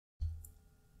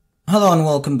Hello and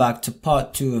welcome back to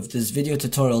part 2 of this video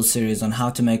tutorial series on how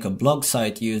to make a blog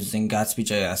site using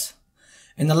GatsbyJS.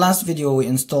 In the last video we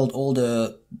installed all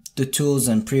the tools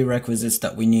and prerequisites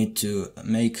that we need to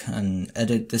make and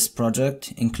edit this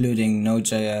project, including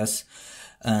Node.js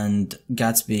and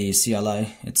Gatsby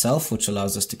CLI itself, which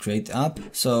allows us to create the app.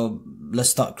 So let's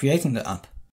start creating the app.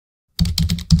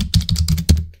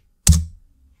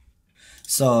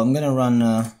 So I'm going to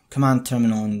run command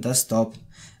terminal on desktop.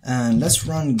 And let's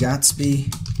run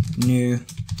Gatsby new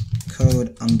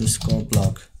code underscore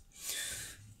blog.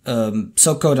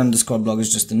 So code underscore blog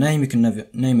is just the name. You can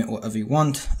name it whatever you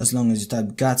want as long as you type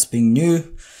Gatsby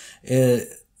new.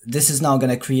 This is now going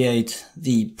to create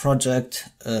the project,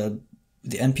 the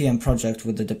npm project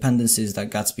with the dependencies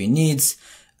that Gatsby needs,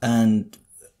 and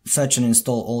fetch and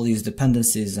install all these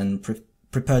dependencies and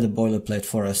prepare the boilerplate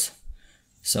for us.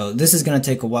 So this is going to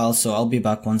take a while, so I'll be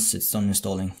back once it's done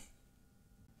installing.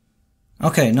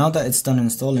 Okay, now that it's done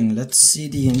installing, let's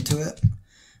cd into it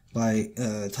by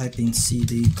typing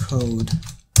cd code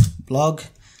blog,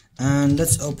 and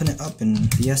let's open it up in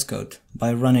VS Code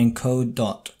by running code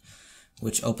dot,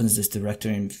 which opens this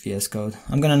directory in VS Code.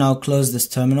 I'm gonna now close this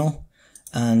terminal,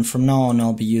 and from now on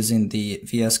I'll be using the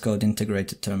VS Code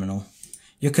integrated terminal.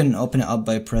 You can open it up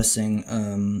by pressing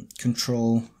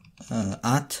Control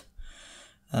at,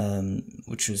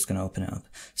 which is going to open it up.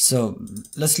 So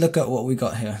let's look at what we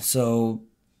got here. So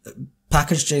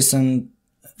package.json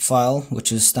file,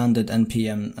 which is standard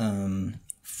npm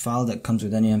file that comes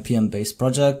with any npm based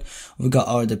project. We got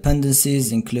our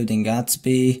dependencies, including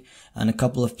Gatsby and a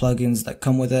couple of plugins that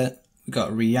come with it. We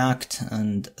got React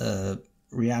and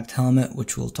React Helmet,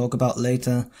 which we'll talk about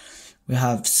later. We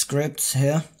have scripts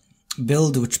here,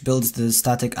 build, which builds the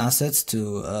static assets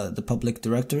to the public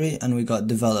directory, and we got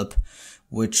develop,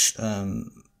 which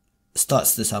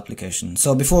starts this application.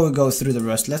 So before we go through the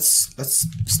rest, let's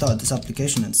start this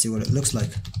application and see what it looks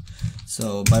like.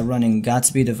 So by running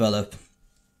Gatsby develop,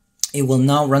 it will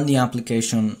now run the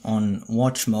application on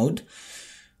watch mode,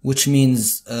 which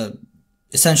means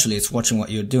essentially it's watching what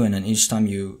you're doing, and each time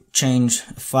you change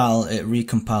a file, it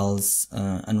recompiles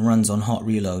and runs on hot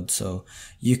reload. So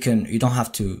you don't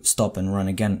have to stop and run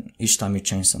again each time you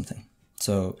change something.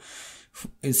 So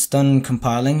it's done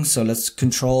compiling, so let's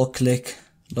control click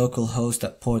localhost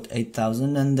at port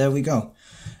 8000, and there we go.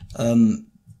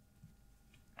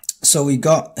 So we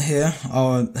got here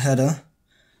our header,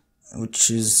 which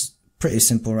is pretty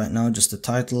simple right now, just the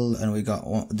title, and we got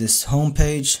this home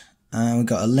page, and we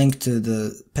got a link to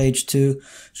the page 2,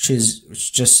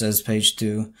 which just says page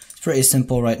 2. It's pretty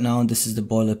simple right now. This is the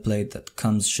boilerplate that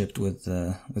comes shipped with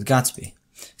Gatsby.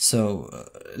 So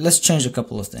let's change a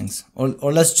couple of things,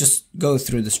 or let's just go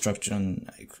through the structure and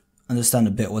understand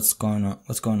a bit what's going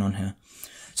on here.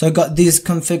 So I got these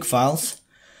config files.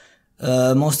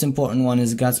 Most important one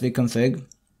is Gatsby config.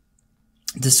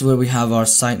 This is where we have our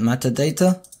site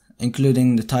metadata,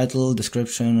 including the title,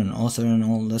 description, and author, and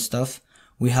all that stuff.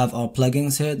 We have our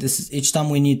plugins here. This is each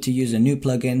time we need to use a new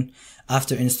plugin.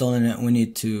 After installing it, we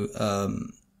need to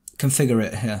configure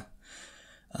it here.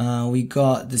 We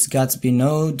got this Gatsby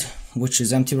node, which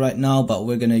is empty right now, but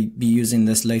we're going to be using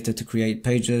this later to create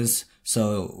pages,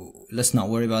 so let's not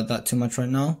worry about that too much right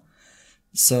now.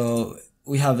 So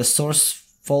we have a source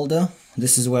folder.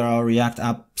 This is where our React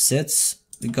app sits.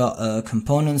 We got a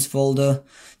components folder.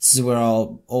 This is where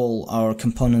all our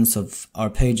components of our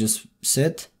pages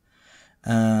sit.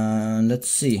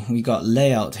 Let's see, we got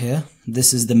layout here.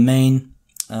 This is the main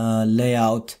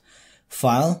layout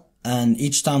file, and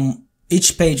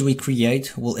each page we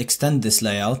create will extend this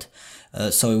layout,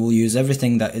 so it will use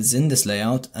everything that is in this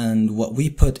layout, and what we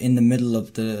put in the middle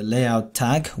of the layout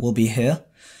tag will be here.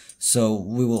 So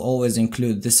we will always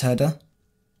include this header,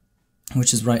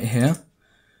 which is right here,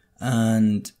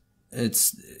 and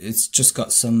it's just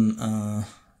got some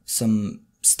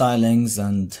stylings,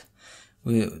 and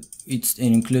it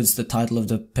includes the title of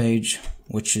the page,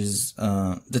 which is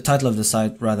the title of the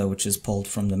site rather, which is pulled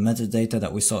from the metadata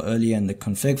that we saw earlier in the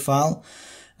config file.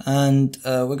 And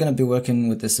we're going to be working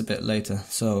with this a bit later.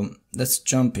 So let's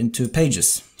jump into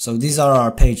pages. So these are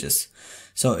our pages.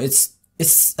 So it's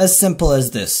as simple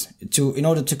as this. In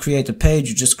order to create a page,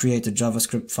 you just create a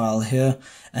JavaScript file here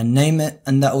and name it,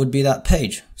 and that would be that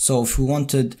page. So if we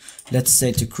wanted, let's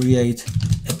say, to create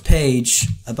a page,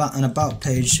 an about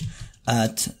page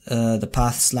at the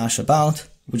path /about,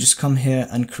 we just come here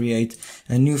and create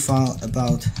a new file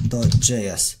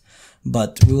about.js,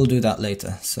 but we will do that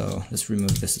later. So let's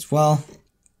remove this as well.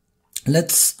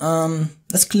 Let's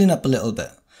clean up a little bit.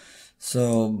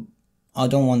 So I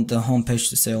don't want the home page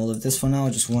to say all of this for now. I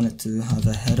just want it to have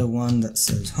a header one that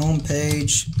says home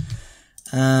page,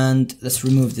 And let's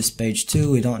remove this page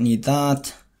 2, we don't need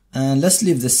that. And let's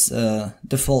leave this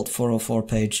default 404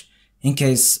 page in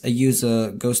case a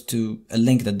user goes to a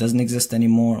link that doesn't exist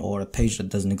anymore or a page that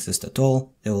doesn't exist at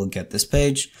all, they will get this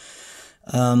page.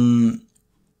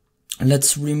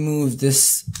 Let's remove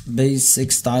this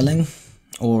basic styling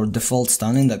or default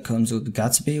styling that comes with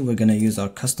Gatsby. We're going to use our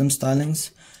custom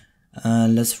stylings.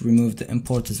 Let's remove the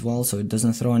import as well so it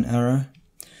doesn't throw an error.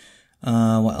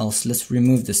 What else? Let's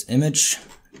remove this image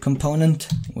component.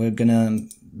 We're gonna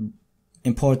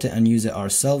import it and use it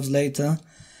ourselves later.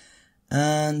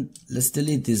 And let's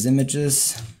delete these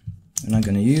images. We're not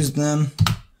gonna use them.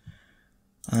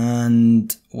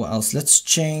 And what else? Let's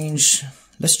change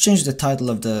the title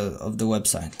of the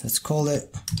website. Let's call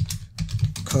it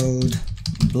code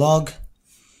blog.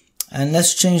 And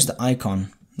let's change the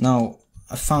icon. Now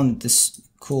I found this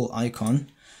cool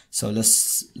icon, so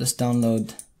let's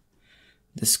download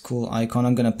this cool icon.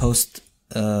 I'm gonna post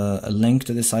a link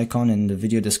to this icon in the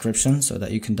video description so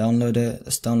that you can download it.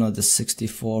 Let's download the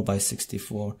 64 by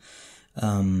 64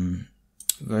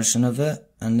 version of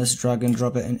it, and let's drag and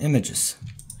drop it in images.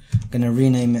 I'm gonna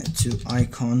rename it to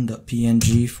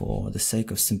icon.png for the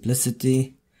sake of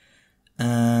simplicity,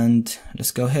 and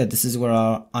let's go ahead. This is where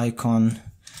our icon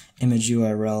image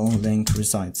URL link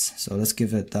resides, so let's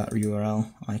give it that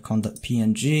URL,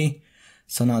 icon.png.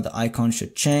 So now the icon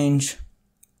should change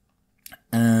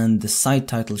and the site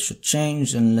title should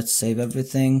change, and let's save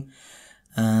everything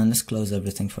and let's close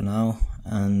everything for now,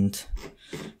 and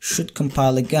should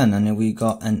compile again. And then we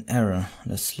got an error.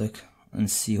 Let's look and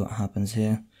see what happens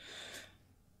here.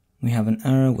 We have an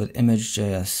error with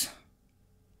image.js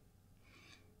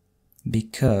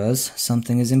because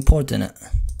something is importing it.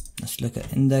 Let's look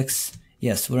at index.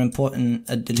 Yes, we're importing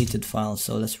a deleted file,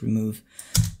 so let's remove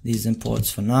these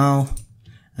imports for now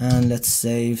and let's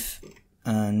save.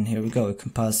 And here we go, it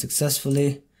compiles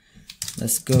successfully.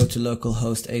 Let's go to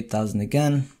localhost 8000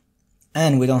 again,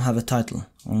 and we don't have a title.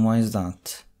 And why is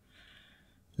that?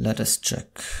 Let us check.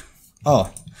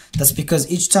 Oh, that's because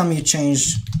each time you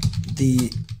change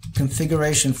the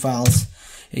configuration files,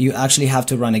 you actually have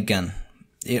to run again.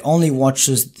 It only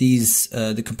watches these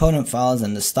the component files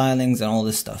and the stylings and all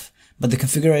this stuff, but the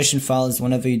configuration files,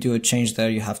 whenever you do a change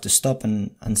there, you have to stop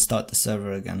and start the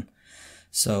server again.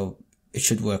 So it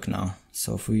should work now.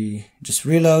 So if we just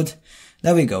reload,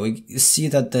 there we go. We see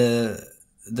that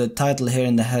the title here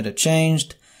in the header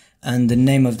changed, and the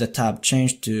name of the tab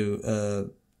changed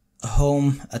to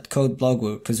home at code blog,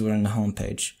 because we're in the home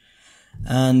page.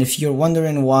 And if you're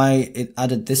wondering why it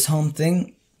added this home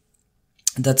thing,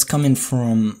 that's coming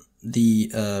from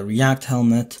the React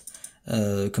Helmet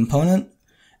component,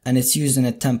 and it's using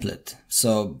a template.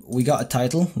 So we got a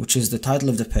title, which is the title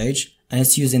of the page, and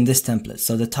it's using this template.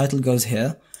 So the title goes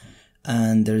here,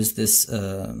 and there's this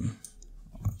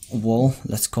wall,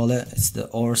 let's call it, it's the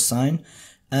or sign,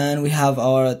 and we have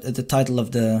the title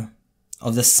of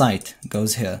the site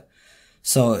goes here.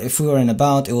 So if we were in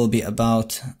about, it will be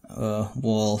about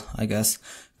wall, I guess,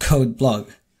 code blog.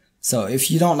 So if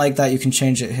you don't like that, you can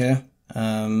change it here.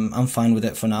 I'm fine with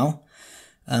it for now.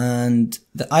 And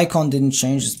the icon didn't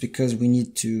change, it's because we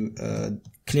need to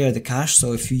clear the cache.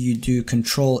 So if you do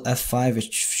Control F5,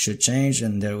 it should change,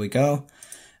 and there we go.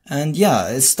 And yeah,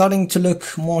 it's starting to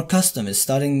look more custom. It's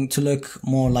starting to look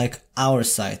more like our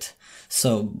site.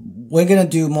 So we're gonna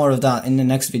do more of that in the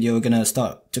next video. We're gonna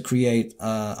start to create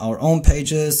our own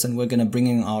pages, and we're gonna bring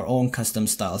in our own custom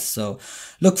styles. So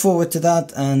look forward to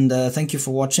that, and thank you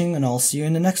for watching, and I'll see you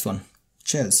in the next one.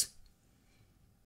 Cheers.